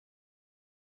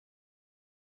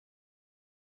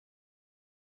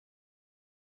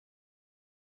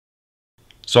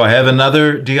So I have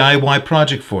another DIY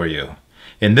project for you.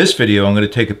 In this video, I'm going to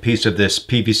take a piece of this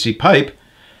PVC pipe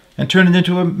and turn it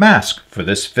into a mask for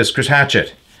this Fiskars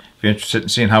hatchet. If you're interested in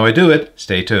seeing how I do it,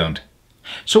 stay tuned.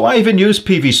 So I even use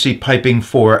PVC piping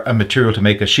for a material to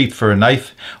make a sheath for a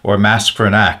knife or a mask for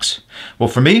an axe. Well,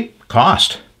 for me,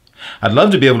 cost. I'd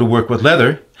love to be able to work with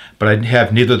leather, but I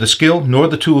have neither the skill nor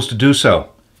the tools to do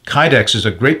so. Kydex is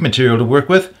a great material to work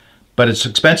with, but it's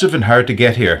expensive and hard to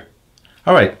get here.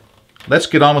 All right, let's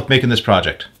get on with making this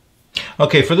project.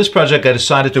 Okay, for this project I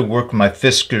decided to work with my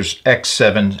Fiskars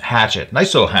X7 hatchet.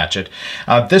 Nice little hatchet.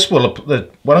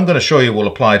 What I'm going to show you will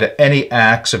apply to any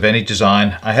axe of any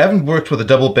design. I haven't worked with a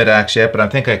double bit axe yet, but I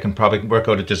think I can probably work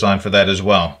out a design for that as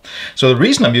well. So the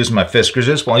reason I'm using my Fiskars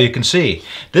is, well, you can see,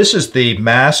 this is the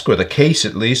mask, or the case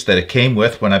at least, that it came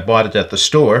with when I bought it at the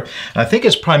store. And I think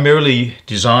it's primarily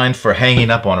designed for hanging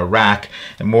up on a rack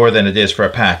more than it is for a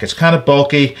pack. It's kind of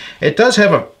bulky. It does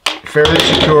have a fairly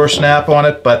secure snap on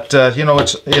it, but you know,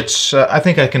 I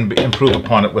think I can improve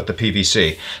upon it with the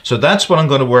PVC. So that's what I'm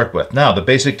going to work with. Now, the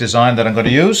basic design that I'm going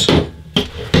to use.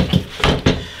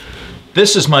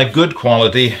 This is my good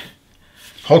quality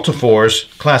Hatchet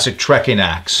classic trekking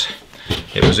axe.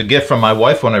 It was a gift from my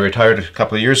wife when I retired a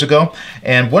couple of years ago,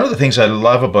 and one of the things I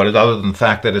love about it, other than the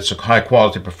fact that it's a high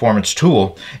quality performance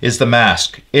tool, is the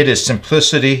mask. It is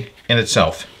simplicity in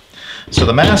itself. So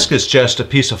the mask is just a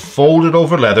piece of folded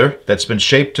over leather that's been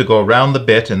shaped to go around the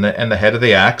bit and the head of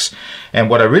the axe. And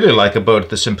what I really like about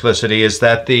the simplicity is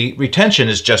that the retention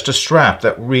is just a strap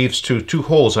that weaves to two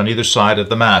holes on either side of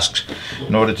the mask.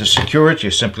 In order to secure it,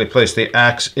 you simply place the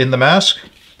axe in the mask,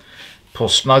 pull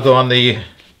snug on the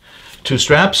two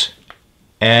straps,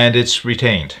 and it's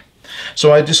retained.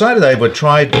 So I decided I would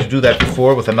try to do that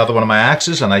before with another one of my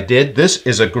axes, and I did. This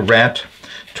is a Garant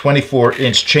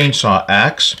 24-inch chainsaw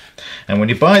axe. And when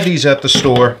you buy these at the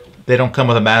store, they don't come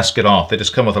with a mask at all. They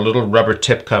just come with a little rubber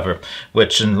tip cover,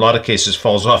 which in a lot of cases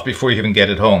falls off before you even get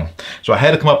it home. So I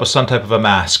had to come up with some type of a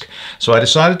mask. So I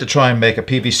decided to try and make a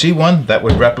PVC one that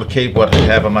would replicate what I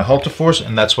have on my Hatchet,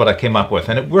 and that's what I came up with.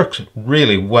 And it works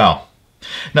really well.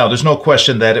 Now, there's no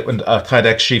question that a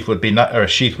kydex sheath would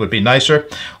be nicer,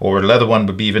 or a leather one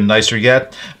would be even nicer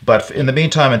yet. But in the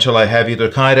meantime, until I have either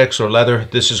kydex or leather,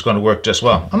 this is going to work just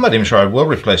well. I'm not even sure I will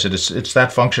replace it. It's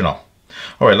that functional.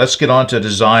 All right, let's get on to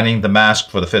designing the mask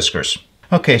for the Fiskars.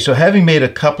 Okay, so having made a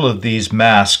couple of these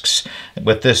masks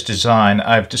with this design,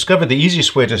 I've discovered the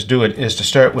easiest way to do it is to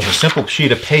start with a simple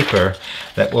sheet of paper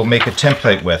that we'll make a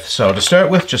template with. So to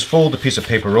start with, just fold the piece of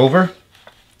paper over.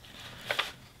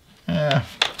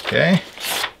 Okay.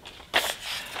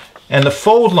 And the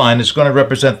fold line is going to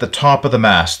represent the top of the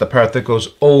mask, the part that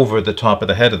goes over the top of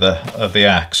the head of the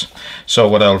axe. So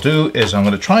what I'll do is I'm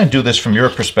going to try and do this from your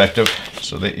perspective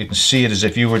so that you can see it as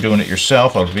if you were doing it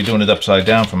yourself. I'll be doing it upside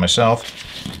down for myself.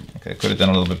 Okay, I could have done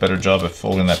a little bit better job of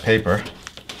folding that paper.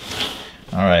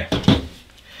 All right.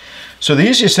 So the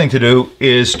easiest thing to do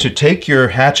is to take your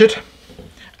hatchet,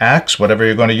 axe, whatever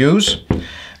you're going to use,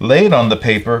 lay it on the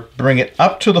paper, bring it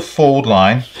up to the fold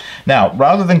line. Now,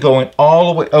 rather than going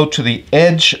all the way out to the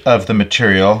edge of the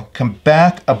material, come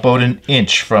back about an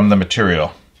inch from the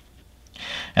material.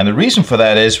 And the reason for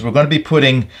that is we're going to be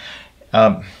putting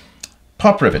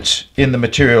pop rivets in the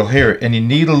material here, and you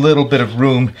need a little bit of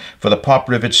room for the pop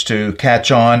rivets to catch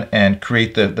on and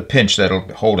create the pinch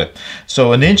that'll hold it.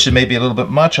 So an inch may be a little bit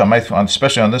much. I might,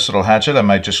 especially on this little hatchet, I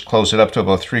might just close it up to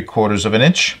about 3/4 of an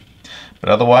inch. But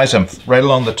otherwise, I'm right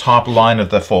along the top line of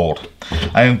the fold.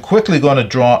 I am quickly going to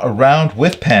draw around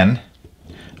with pen,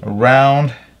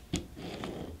 around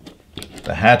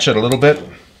the hatchet a little bit.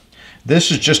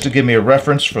 This is just to give me a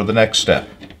reference for the next step.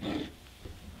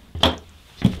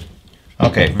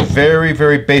 Okay, very,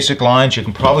 very basic lines. You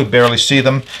can probably barely see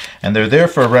them, and they're there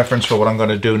for a reference for what I'm going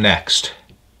to do next.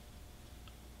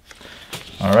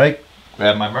 All right,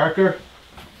 grab my marker.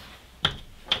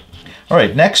 All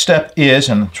right, next step is,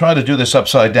 and try to do this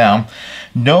upside down,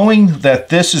 knowing that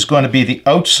this is going to be the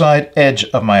outside edge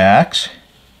of my axe,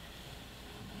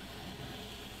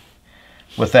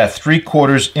 with that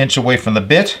 3/4 inch away from the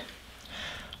bit,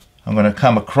 I'm going to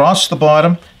come across the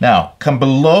bottom. Now, come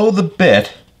below the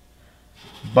bit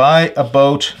by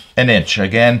about an inch.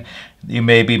 Again, you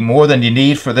may be more than you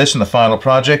need for this in the final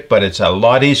project, but it's a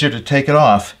lot easier to take it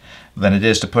off than it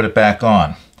is to put it back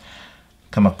on.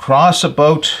 Come across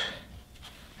about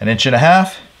 1.5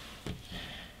 inches.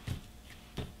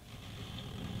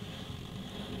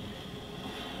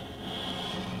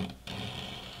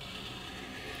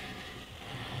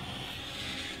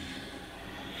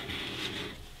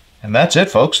 And that's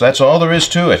it, folks. That's all there is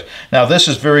to it. Now, this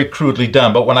is very crudely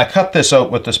done, but when I cut this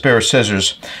out with the spare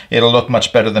scissors, it'll look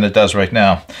much better than it does right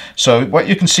now. So what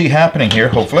you can see happening here,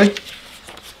 hopefully,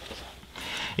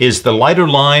 is the lighter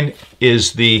line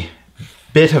is the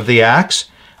bit of the axe,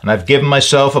 and I've given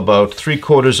myself about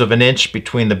 3/4 of an inch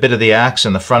between the bit of the axe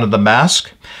and the front of the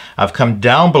mask. I've come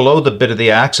down below the bit of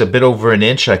the axe a bit over an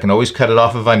inch. I can always cut it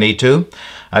off if I need to.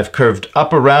 I've curved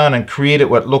up around and created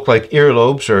what look like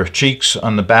earlobes or cheeks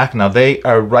on the back. Now they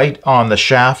are right on the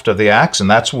shaft of the axe,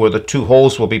 and that's where the 2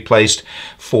 holes will be placed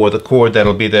for the cord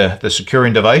that'll be the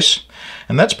securing device.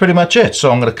 And that's pretty much it.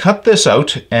 So I'm going to cut this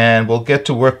out and we'll get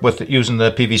to work with it using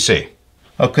the PVC.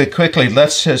 Okay, quickly,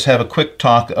 let's just have a quick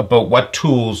talk about what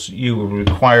tools you will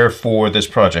require for this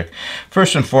project.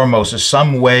 First and foremost is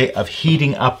some way of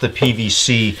heating up the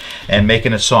PVC and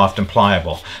making it soft and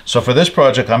pliable. So for this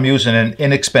project, I'm using an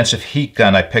inexpensive heat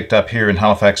gun I picked up here in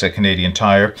Halifax at Canadian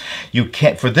Tire. You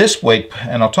can't, for this weight,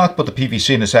 and I'll talk about the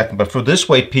PVC in a second, but for this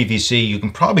weight PVC, you can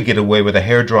probably get away with a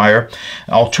hairdryer.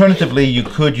 Alternatively, you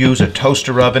could use a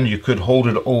toaster oven. You could hold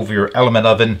it over your element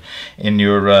oven in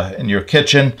your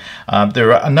kitchen.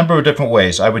 There are a number of different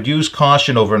ways. I would use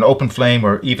caution over an open flame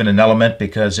or even an element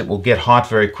because it will get hot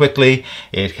very quickly.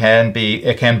 It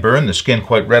can burn the skin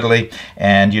quite readily,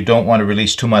 and you don't want to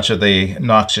release too much of the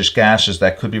noxious gases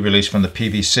that could be released from the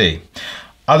PVC.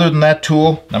 Other than that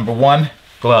tool, number 1,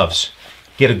 gloves.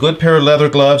 Get a good pair of leather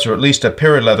gloves, or at least a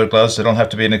pair of leather gloves. They don't have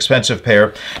to be an expensive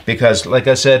pair because, like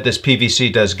I said, this PVC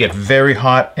does get very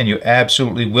hot and you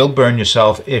absolutely will burn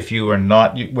yourself if you are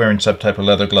not wearing some type of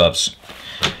leather gloves.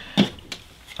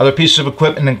 Other pieces of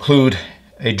equipment include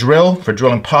a drill for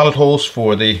drilling pilot holes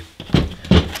for the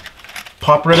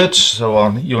pop rivets, so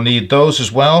you'll need those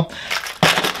as well.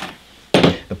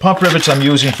 The pop rivets I'm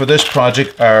using for this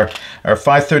project are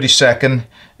 5/32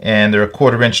 and they're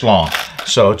 1/4 inch long.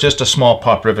 So just a small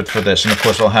pop rivet for this, and of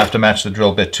course I'll have to match the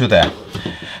drill bit to that.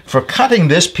 For cutting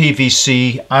this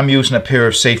PVC, I'm using a pair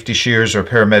of safety shears or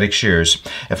paramedic shears.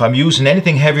 If I'm using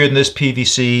anything heavier than this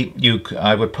PVC,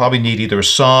 I would probably need either a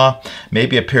saw,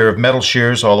 maybe a pair of metal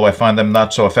shears, although I find them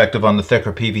not so effective on the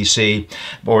thicker PVC,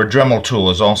 or a Dremel tool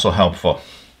is also helpful.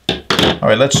 All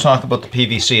right, let's talk about the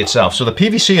PVC itself. So the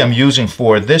PVC I'm using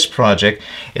for this project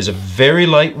is a very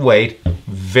lightweight,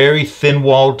 very thin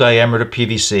wall diameter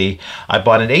PVC. I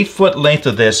bought an 8-foot length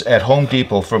of this at Home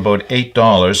Depot for about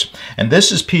 $8. And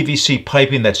this is PVC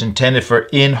piping that's intended for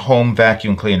in-home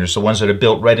vacuum cleaners, the ones that are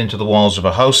built right into the walls of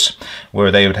a house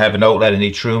where they would have an outlet in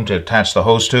each room to attach the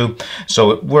hose to. So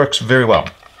it works very well.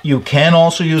 You can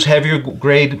also use heavier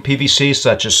grade PVC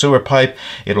such as sewer pipe.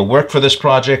 It'll work for this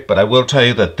project, but I will tell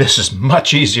you that this is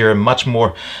much easier and much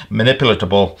more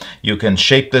manipulatable. You can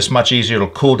shape this much easier, it'll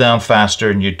cool down faster,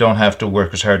 and you don't have to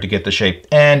work as hard to get the shape.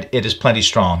 And it is plenty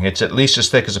strong. It's at least as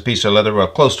thick as a piece of leather, or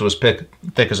close to as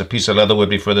thick as a piece of leather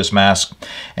would be for this mask.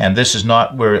 And this is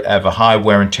not have a high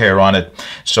wear and tear on it.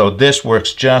 So this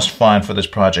works just fine for this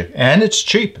project. And it's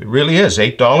cheap, it really is.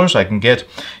 $8, I can get,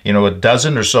 a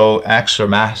dozen or so axe or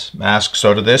masks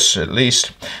out of this at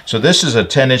least. So this is a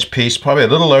 10-inch piece, probably a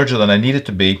little larger than I need it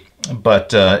to be,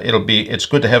 but it's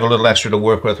good to have a little extra to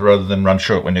work with rather than run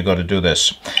short when you go to do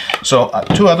this. So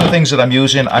 2 other things that I'm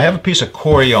using. I have a piece of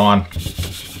Corian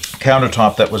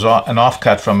countertop that was an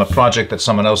offcut from a project that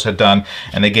someone else had done,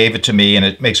 and they gave it to me, and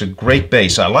it makes a great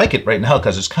base. I like it right now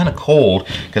because it's kind of cold,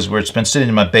 because where it's been sitting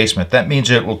in my basement. That means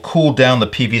it will cool down the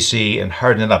PVC and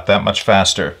harden it up that much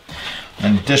faster.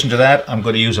 In addition to that, I'm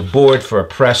going to use a board for a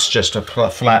press just to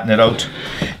flatten it out.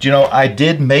 I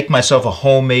did make myself a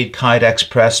homemade kydex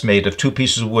press made of 2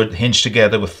 pieces of wood hinged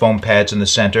together with foam pads in the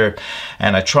center,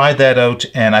 and I tried that out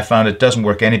and I found it doesn't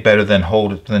work any better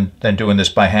than doing this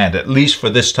by hand, at least for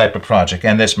this type of project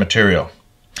and this material.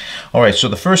 Alright, so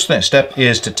the first step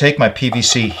is to take my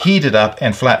PVC, heat it up,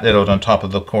 and flatten it out on top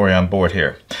of the Corian board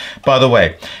here. By the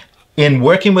way, in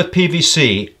working with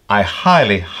PVC, I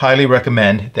highly, highly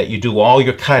recommend that you do all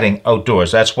your cutting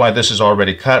outdoors. That's why this is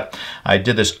already cut. I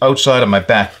did this outside on my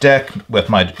back deck with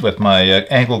my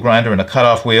angle grinder and a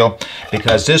cutoff wheel,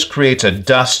 because this creates a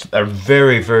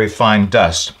very, very fine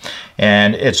dust.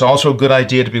 And it's also a good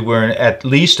idea to be wearing at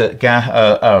least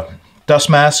a dust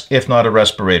mask, if not a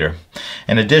respirator.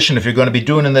 In addition, if you're going to be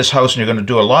doing in this house and you're going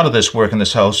to do a lot of this work in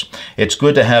this house, it's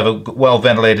good to have a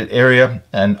well-ventilated area,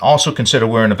 and also consider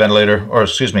wearing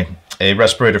a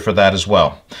respirator for that as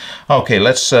well. Okay,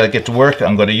 let's get to work.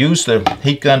 I'm going to use the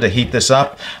heat gun to heat this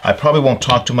up. I probably won't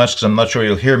talk too much because I'm not sure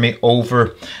you'll hear me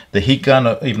over the heat gun,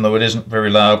 even though it isn't very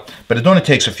loud, but it only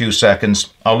takes a few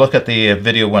seconds. I'll look at the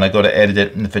video when I go to edit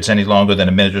it, and if it's any longer than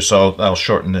a minute or so, I'll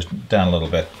shorten it down a little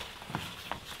bit.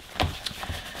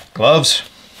 Gloves.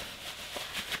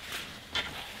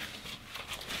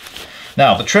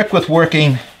 Now, the trick with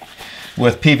working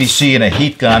with PVC and a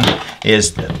heat gun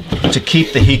is to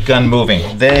keep the heat gun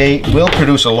moving. They will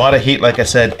produce a lot of heat, like I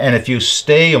said, and if you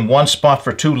stay in one spot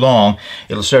for too long,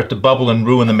 it'll start to bubble and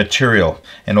ruin the material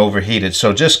and overheat it.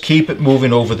 So just keep it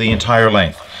moving over the entire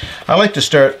length. I like to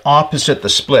start opposite the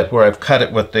split where I've cut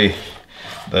it with the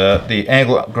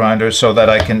angle grinder so that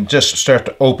I can just start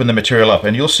to open the material up.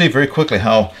 And you'll see very quickly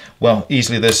how, well,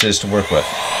 easily this is to work with.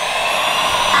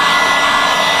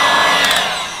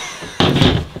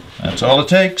 That's all it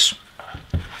takes.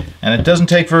 And it doesn't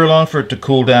take very long for it to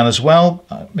cool down as well,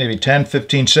 maybe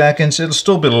 10-15 seconds. It'll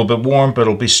still be a little bit warm, but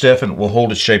it'll be stiff and it will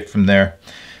hold its shape from there.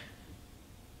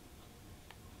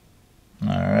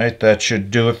 All right, that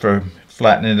should do it for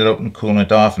flattening it out and cooling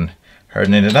it off and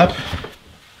hardening it up.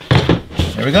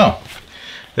 There we go.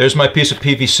 There's my piece of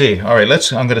PVC. All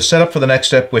right, I'm going to set up for the next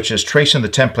step, which is tracing the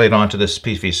template onto this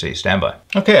PVC. Stand by.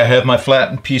 Okay, I have my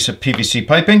flattened piece of PVC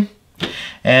piping.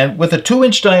 And with a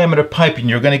 2-inch diameter piping,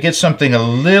 you're going to get something a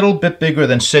little bit bigger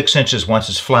than 6 inches once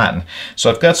it's flattened.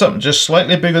 So I've got something just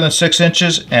slightly bigger than 6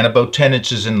 inches and about 10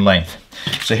 inches in length.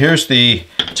 So here's the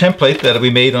template that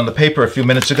we made on the paper a few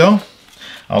minutes ago.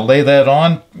 I'll lay that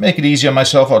on, make it easy on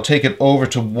myself. I'll take it over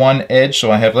to one edge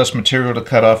so I have less material to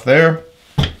cut off there.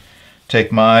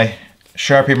 Take my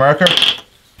Sharpie marker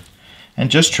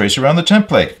and just trace around the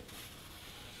template.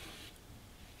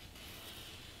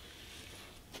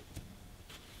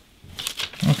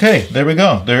 Okay, there we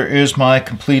go. There is my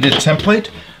completed template,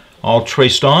 all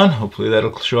traced on. Hopefully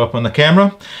that'll show up on the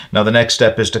camera. Now the next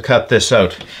step is to cut this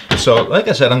out. So like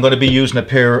I said, I'm going to be using a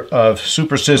pair of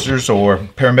super scissors or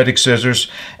paramedic scissors,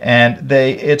 and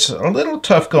it's a little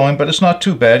tough going, but it's not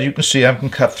too bad. You can see I can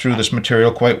cut through this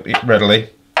material quite readily.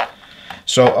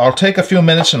 So I'll take a few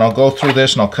minutes and I'll go through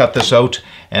this and I'll cut this out,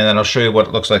 and then I'll show you what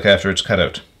it looks like after it's cut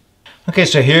out. Okay,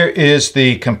 so here is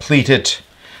the completed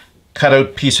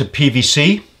cutout piece of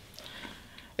PVC.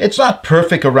 It's not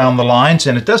perfect around the lines,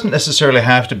 and it doesn't necessarily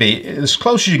have to be. As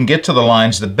close as you can get to the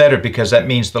lines, the better, because that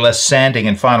means the less sanding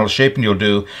and final shaping you'll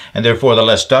do, and therefore the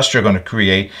less dust you're going to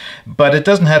create. But it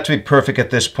doesn't have to be perfect at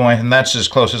this point, and that's as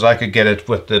close as I could get it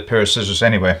with the pair of scissors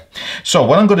anyway. So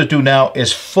what I'm going to do now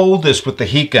is fold this with the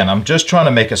heat gun. I'm just trying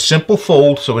to make a simple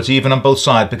fold so it's even on both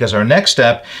sides, because our next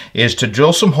step is to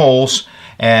drill some holes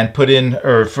and put in,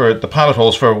 or for the pilot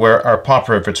holes for where our pop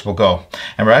rivets will go.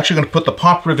 And we're actually going to put the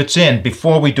pop rivets in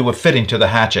before we do a fitting to the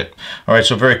hatchet. All right,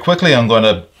 so very quickly I'm going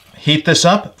to heat this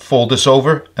up, fold this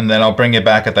over, and then I'll bring you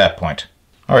back at that point.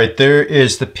 All right, there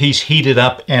is the piece heated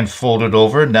up and folded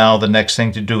over. Now the next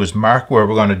thing to do is mark where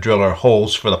we're going to drill our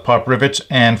holes for the pop rivets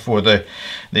and for the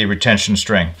retention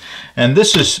string. And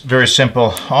this is very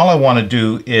simple. All I want to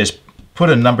do is put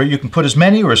a number. You can put as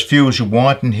many or as few as you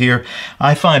want in here.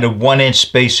 I find a 1-inch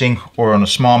spacing, or on a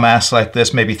small mass like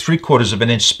this, maybe 3/4 of an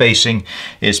inch spacing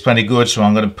is plenty good. So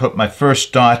I'm going to put my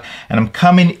first dot, and I'm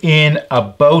coming in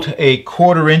about a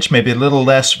 1/4 inch, maybe a little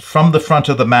less, from the front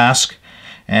of the mask.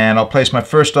 And I'll place my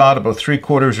first dot about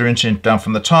 3/4 inch down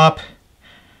from the top.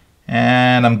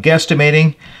 And I'm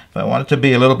guesstimating, if I want it to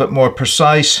be a little bit more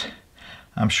precise,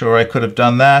 I'm sure I could have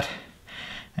done that.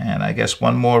 And I guess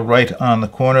one more right on the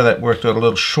corner. That worked out a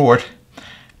little short.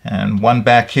 And one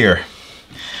back here.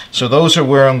 So those are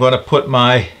where I'm going to put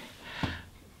my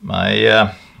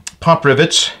pop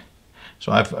rivets.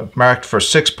 So I've marked for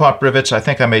 6 pop rivets. I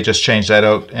think I may just change that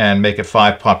out and make it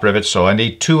 5 pop rivets. So I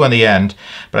need 2 on the end,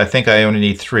 but I think I only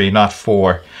need 3, not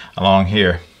 4 along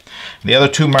here. The other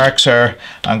 2 marks are,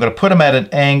 I'm going to put them at an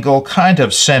angle kind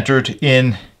of centered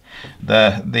in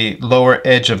the lower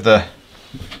edge of the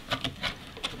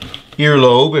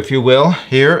earlobe, if you will,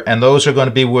 here, and those are going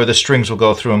to be where the strings will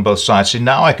go through on both sides. See,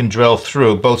 now I can drill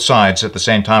through both sides at the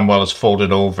same time while it's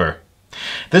folded over.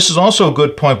 This is also a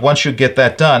good point, once you get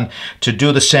that done, to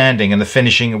do the sanding and the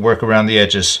finishing and work around the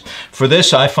edges. For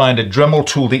this, I find a Dremel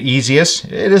tool the easiest.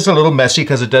 It is a little messy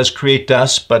because it does create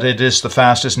dust, but it is the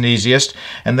fastest and easiest.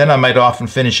 And then I might often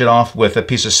finish it off with a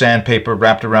piece of sandpaper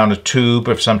wrapped around a tube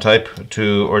of some type,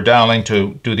 or doweling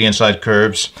to do the inside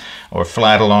curves, or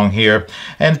flat along here.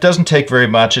 And it doesn't take very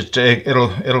much. It'll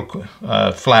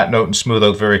flatten out and smooth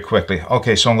out very quickly.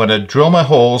 Okay, so I'm going to drill my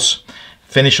holes,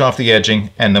 finish off the edging,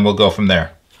 and then we'll go from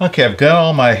there. Okay, I've got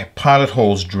all my pilot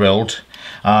holes drilled.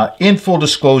 In full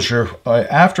disclosure,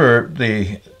 after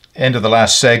the end of the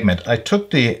last segment, I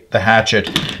took the hatchet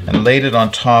and laid it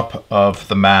on top of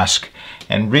the mask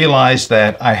and realized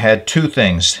that I had 2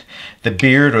 things. The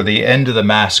beard, or the end of the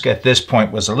mask, at this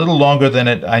point was a little longer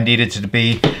than I needed it to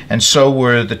be, and so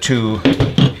were the 2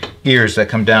 ears that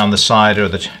come down the side, or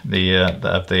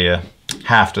the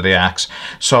haft of the axe.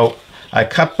 So I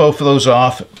cut both of those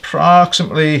off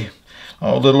approximately,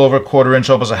 a little over a 1/4 inch,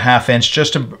 almost a 1/2 inch,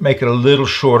 just to make it a little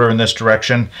shorter in this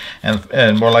direction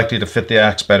and more likely to fit the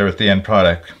axe better at the end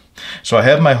product. So I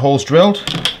have my holes drilled.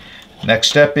 Next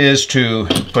step is to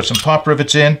put some pop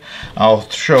rivets in. I'll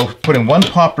show putting one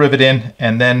pop rivet in,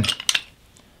 and then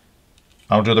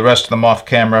I'll do the rest of them off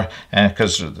camera, and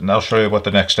I'll show you what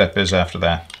the next step is after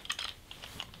that.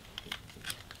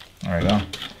 There we go.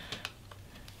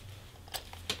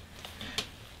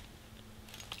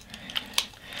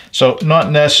 So not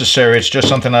necessary, it's just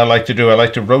something I like to do. I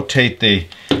like to rotate the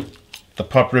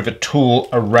pop rivet tool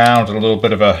around a little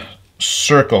bit of a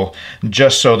circle,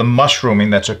 just so the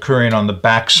mushrooming that's occurring on the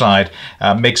back side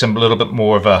makes them a little bit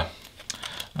more of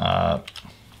a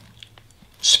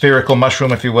spherical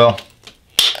mushroom, if you will.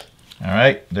 All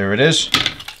right, there it is.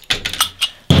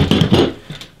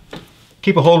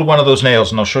 Keep a hold of one of those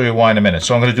nails and I'll show you why in a minute.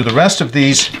 So I'm going to do the rest of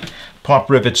these pop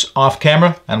rivets off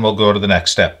camera and we'll go to the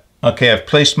next step. Okay, I've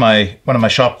placed one of my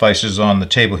shop vices on the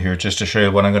table here just to show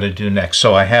you what I'm going to do next.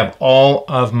 So I have all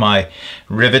of my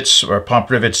rivets or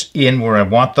pop rivets in where I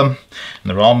want them, and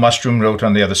they're all mushroom out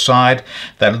on the other side.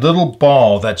 That little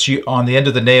ball that's on the end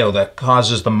of the nail that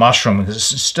causes the mushroom is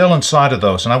still inside of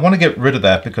those, and I want to get rid of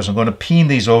that because I'm going to peen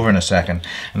these over in a second.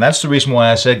 And that's the reason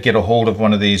why I said get a hold of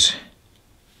one of these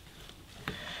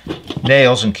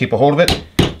nails and keep a hold of it,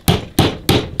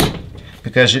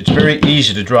 because it's very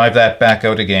easy to drive that back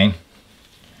out again.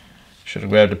 Should have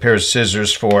grabbed a pair of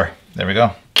scissors there we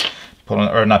go.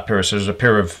 Or not pair of scissors, a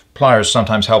pair of pliers,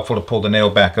 sometimes helpful to pull the nail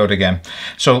back out again.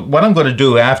 So what I'm going to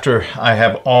do after I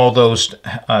have all those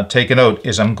taken out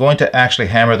is I'm going to actually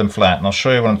hammer them flat, and I'll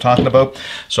show you what I'm talking about.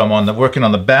 So I'm working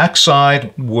on the back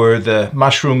side where the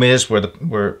mushroom is, where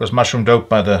it was mushroomed out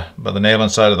by the nail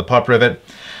inside of the pop rivet.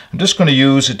 I'm just going to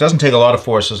use, it doesn't take a lot of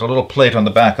force, there's a little plate on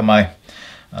the back of my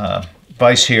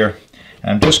vise here,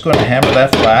 and I'm just going to hammer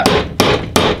that flat.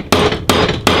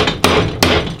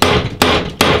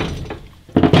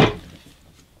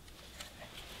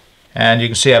 And you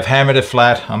can see I've hammered it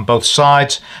flat on both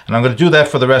sides, and I'm going to do that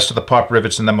for the rest of the pop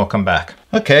rivets and then we'll come back.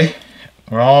 Okay,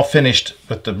 we're all finished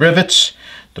with the rivets.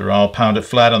 They're all pounded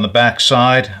flat on the back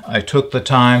side. I took the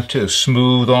time to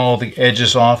smooth all the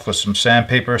edges off with some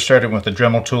sandpaper, starting with the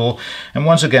Dremel tool. And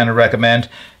once again, I recommend,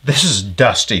 this is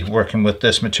dusty working with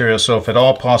this material, so if at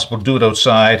all possible, do it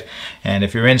outside. And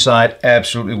if you're inside,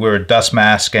 absolutely wear a dust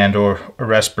mask or a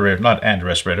respirator,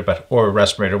 or a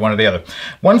respirator, one or the other.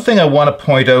 One thing I want to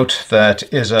point out that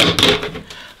is a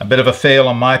bit of a fail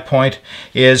on my point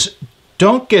is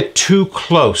don't get too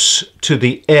close to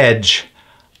the edge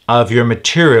of your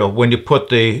material when you put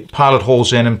the pilot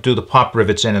holes in and do the pop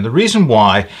rivets in. And the reason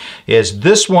why is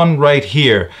this one right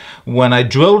here, when I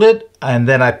drilled it and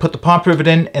then I put the pop rivet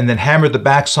in and then hammered the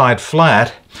backside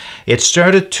flat, it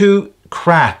started to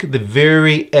crack the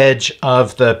very edge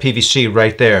of the PVC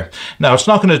right there. Now, it's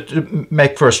not going to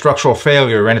make for a structural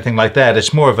failure or anything like that.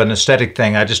 It's more of an aesthetic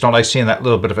thing. I just don't like seeing that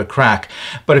little bit of a crack.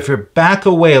 But if you back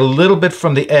away a little bit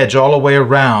from the edge all the way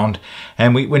around,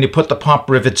 and when you put the pop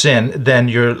rivets in, then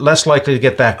you're less likely to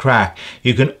get that crack.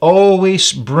 You can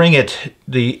always bring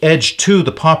the edge to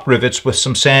the pop rivets with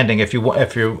some sanding if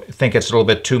you think it's a little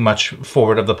bit too much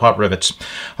forward of the pop rivets.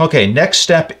 Okay, next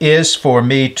step is for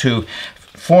me to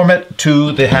form it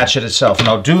to the hatchet itself, and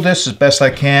I'll do this as best I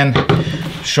can,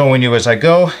 showing you as I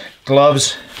go.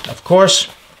 Gloves, of course.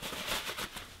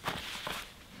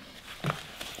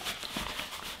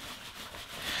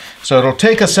 So it'll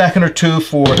take a second or two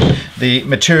for the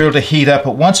material to heat up,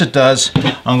 but once it does,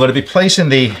 I'm going to be placing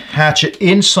the hatchet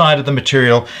inside of the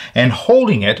material and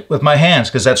holding it with my hands,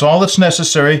 because that's all that's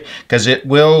necessary, because it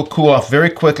will cool off very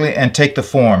quickly and take the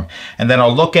form. And then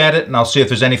I'll look at it and I'll see if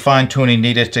there's any fine tuning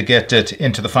needed to get it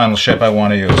into the final shape I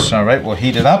want to use. All right, we'll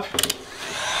heat it up.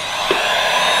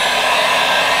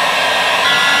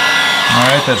 All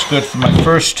right, that's good for my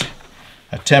first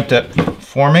attempt at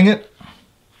forming it.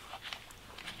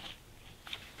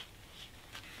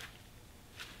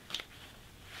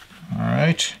 All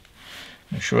right,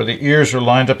 make sure the ears are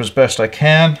lined up as best I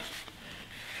can.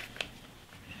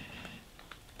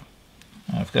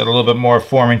 I've got a little bit more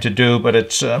forming to do, but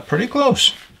it's pretty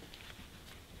close.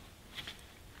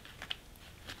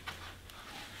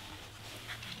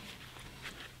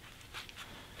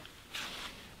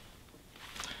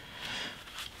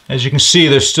 As you can see,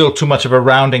 there's still too much of a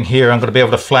rounding here. I'm going to be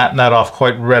able to flatten that off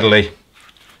quite readily.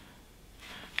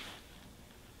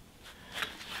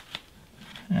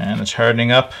 And it's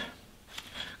hardening up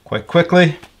quite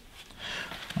quickly.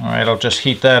 All right, I'll just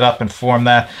heat that up and form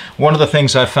that. One of the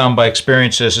things I've found by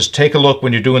experience is take a look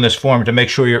when you're doing this form to make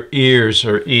sure your ears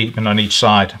are even on each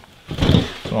side.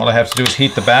 So all I have to do is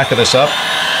heat the back of this up.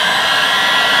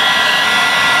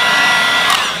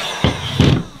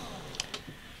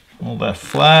 Hold that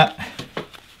flat.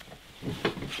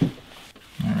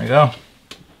 There we go.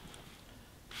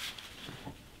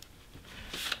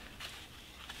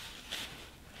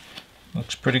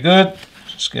 Looks pretty good.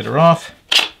 Just get her off.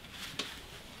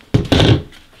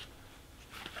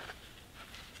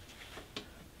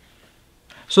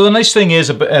 So the nice thing is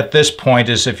at this point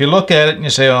is if you look at it and you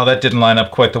say, oh, that didn't line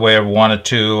up quite the way I wanted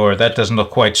to, or that doesn't look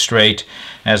quite straight.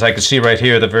 As I can see right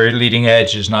here, the very leading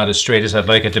edge is not as straight as I'd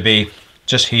like it to be.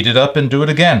 Just heat it up and do it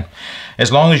again.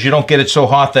 As long as you don't get it so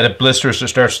hot that it blisters or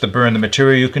starts to burn the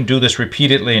material, you can do this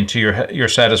repeatedly until you're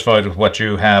satisfied with what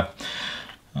you have.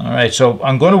 All right, so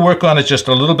I'm going to work on it just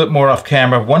a little bit more off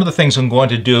camera. One of the things I'm going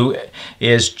to do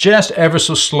is just ever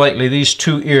so slightly, these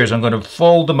two ears, I'm going to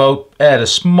fold them out at a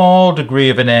small degree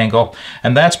of an angle,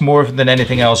 and that's more than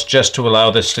anything else just to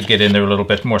allow this to get in there a little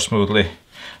bit more smoothly.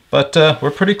 But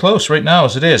we're pretty close right now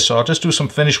as it is, so I'll just do some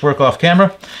finish work off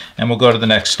camera and we'll go to the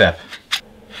next step.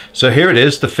 So here it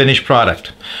is, the finished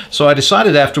product. So I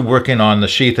decided after working on the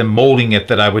sheath and molding it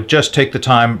that I would just take the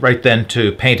time right then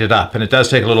to paint it up. And it does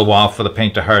take a little while for the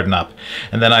paint to harden up.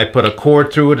 And then I put a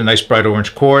cord through it, a nice bright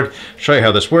orange cord. Show you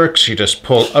how this works. You just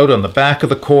pull out on the back of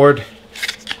the cord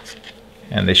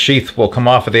and the sheath will come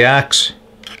off of the axe.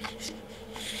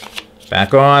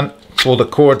 Back on, pull the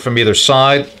cord from either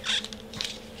side.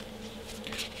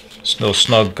 It's a little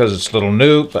snug because it's a little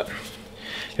new, but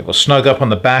it will snug up on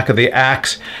the back of the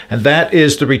axe, and that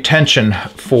is the retention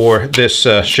for this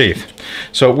sheath.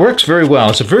 So it works very well.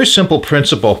 It's a very simple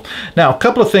principle. Now, a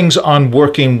couple of things on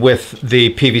working with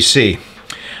the PVC.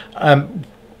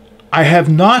 I have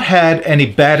not had any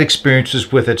bad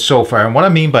experiences with it so far, and what I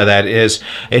mean by that is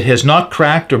it has not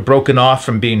cracked or broken off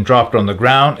from being dropped on the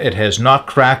ground. It has not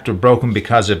cracked or broken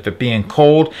because of it being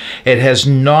cold. It has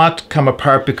not come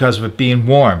apart because of it being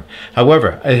warm.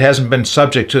 However, it hasn't been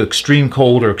subject to extreme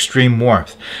cold or extreme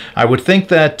warmth. I would think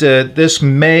that this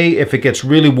may, if it gets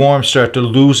really warm, start to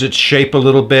lose its shape a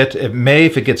little bit. It may,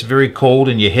 if it gets very cold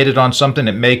and you hit it on something,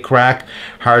 it may crack.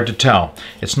 Hard to tell.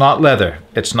 It's not leather.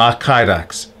 It's not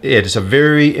kydex. It is a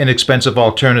very inexpensive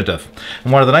alternative.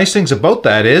 And one of the nice things about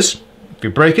that is, if you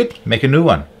break it, make a new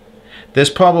one. This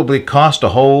probably cost a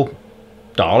whole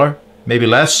 $1, maybe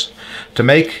less, to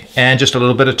make, and just a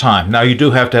little bit of time. Now you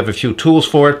do have to have a few tools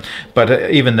for it,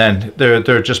 but even then,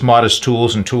 they're just modest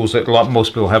tools and tools that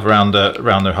most people have around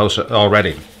their house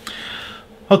already.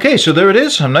 Okay, so there it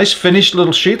is, a nice finished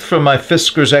little sheath from my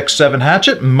Fiskars X7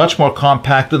 hatchet, much more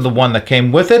compact than the one that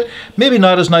came with it. Maybe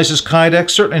not as nice as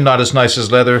kydex, certainly not as nice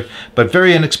as leather, but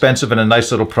very inexpensive and a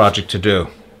nice little project to do.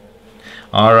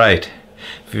 All right,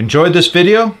 if you enjoyed this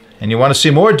video and you want to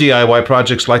see more DIY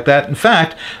projects like that, in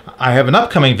fact, I have an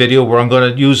upcoming video where I'm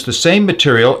going to use the same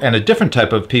material and a different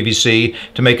type of PVC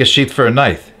to make a sheath for a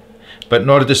knife. But in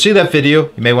order to see that video,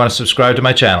 you may want to subscribe to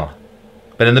my channel.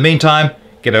 But in the meantime,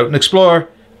 get out and explore.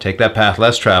 Take that path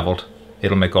less traveled.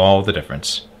 It'll make all the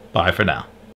difference. Bye for now.